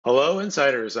Hello,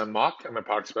 insiders. I'm Mock. I'm a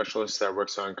product specialist that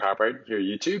works on copyright here at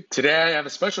YouTube. Today, I have a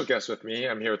special guest with me.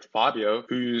 I'm here with Fabio,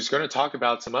 who's going to talk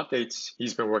about some updates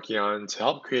he's been working on to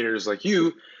help creators like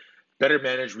you better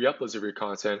manage re-uploads of your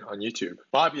content on YouTube.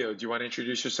 Fabio, do you want to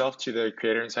introduce yourself to the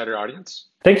Creator Insider audience?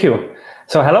 Thank you.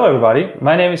 So hello, everybody.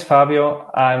 My name is Fabio.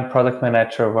 I'm product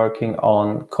manager working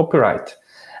on copyright.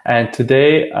 And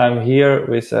today I'm here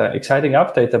with an exciting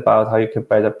update about how you can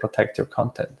better protect your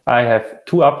content. I have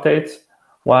two updates,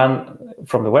 one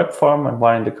from the web form and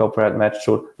one in the copyright match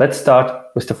tool. Let's start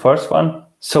with the first one.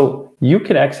 So you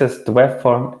can access the web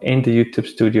form in the YouTube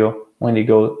Studio when you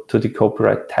go to the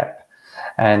copyright tab.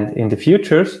 And in the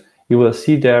futures, you will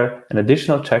see there an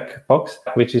additional checkbox,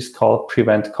 which is called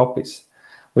prevent copies,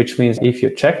 which means if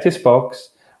you check this box,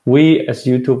 we as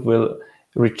YouTube will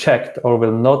reject or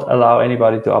will not allow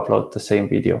anybody to upload the same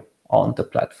video on the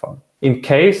platform. In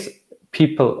case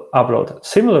people upload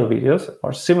similar videos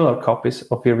or similar copies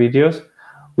of your videos,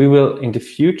 we will in the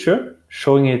future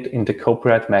showing it in the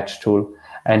copyright match tool,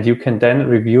 and you can then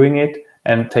reviewing it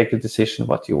and take a decision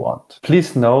what you want.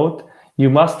 Please note, you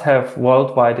must have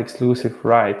worldwide exclusive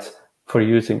rights for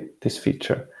using this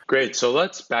feature. Great. So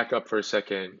let's back up for a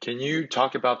second. Can you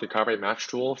talk about the copyright match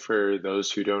tool for those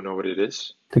who don't know what it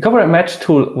is? The copyright match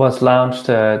tool was launched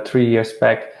 3 years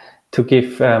back to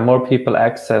give more people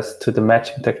access to the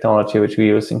matching technology which we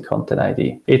use in Content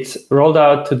ID. It's rolled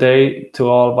out today to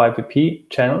all YPP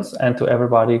channels and to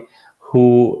everybody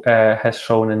who has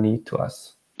shown a need to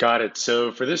us. Got it.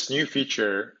 So for this new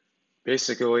feature,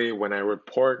 basically when I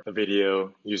report a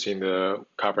video using the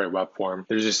copyright web form,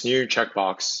 there's this new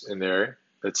checkbox in there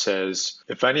that says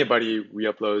if anybody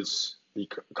re-uploads the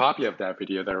copy of that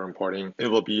video that we're importing, it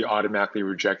will be automatically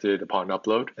rejected upon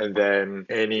upload. And then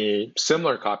any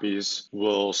similar copies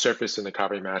will surface in the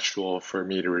copyright match tool for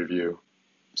me to review.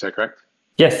 Is that correct?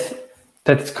 Yes,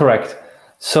 that's correct.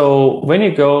 So when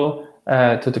you go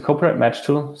to the copyright match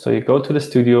tool, so you go to the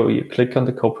studio, you click on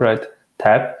the copyright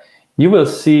tab, you will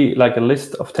see like a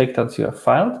list of takedowns you have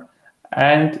filed.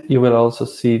 And you will also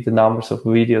see the numbers of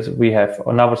videos we have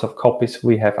or numbers of copies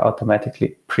we have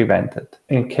automatically prevented.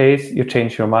 In case you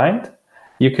change your mind,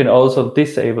 you can also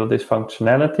disable this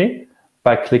functionality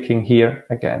by clicking here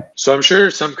again. So I'm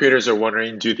sure some creators are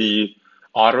wondering, do the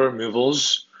auto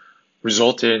removals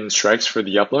result in strikes for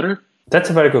the uploader? That's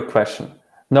a very good question.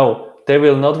 No, they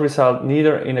will not result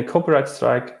neither in a copyright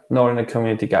strike nor in a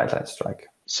community guideline strike.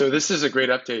 So this is a great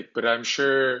update, but I'm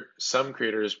sure some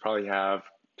creators probably have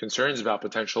concerns about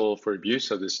potential for abuse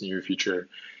of this new feature.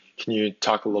 Can you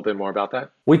talk a little bit more about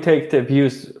that? We take the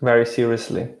abuse very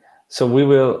seriously. So we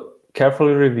will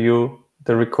carefully review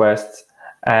the requests,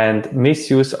 and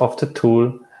misuse of the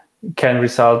tool can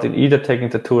result in either taking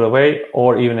the tool away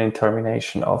or even in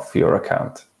termination of your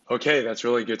account. Okay, that's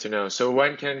really good to know. So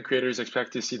when can creators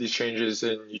expect to see these changes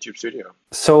in YouTube Studio?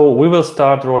 So we will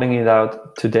start rolling it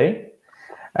out today.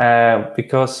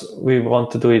 Because we want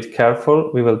to do it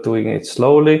careful, we will doing it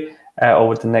slowly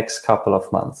over the next couple of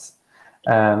months.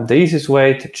 The easiest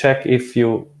way to check if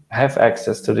you have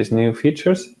access to these new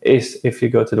features is if you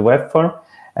go to the web form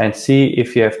and see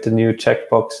if you have the new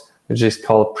checkbox, which is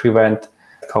called prevent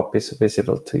copies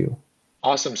visible to you.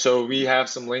 Awesome. So we have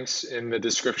some links in the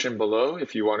description below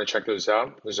if you want to check those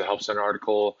out. There's a Help Center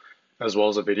article as well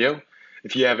as a video.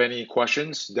 If you have any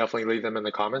questions, definitely leave them in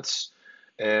the comments.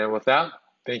 And with that,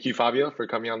 thank you, Fabio, for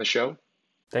coming on the show.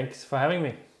 Thanks for having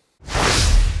me.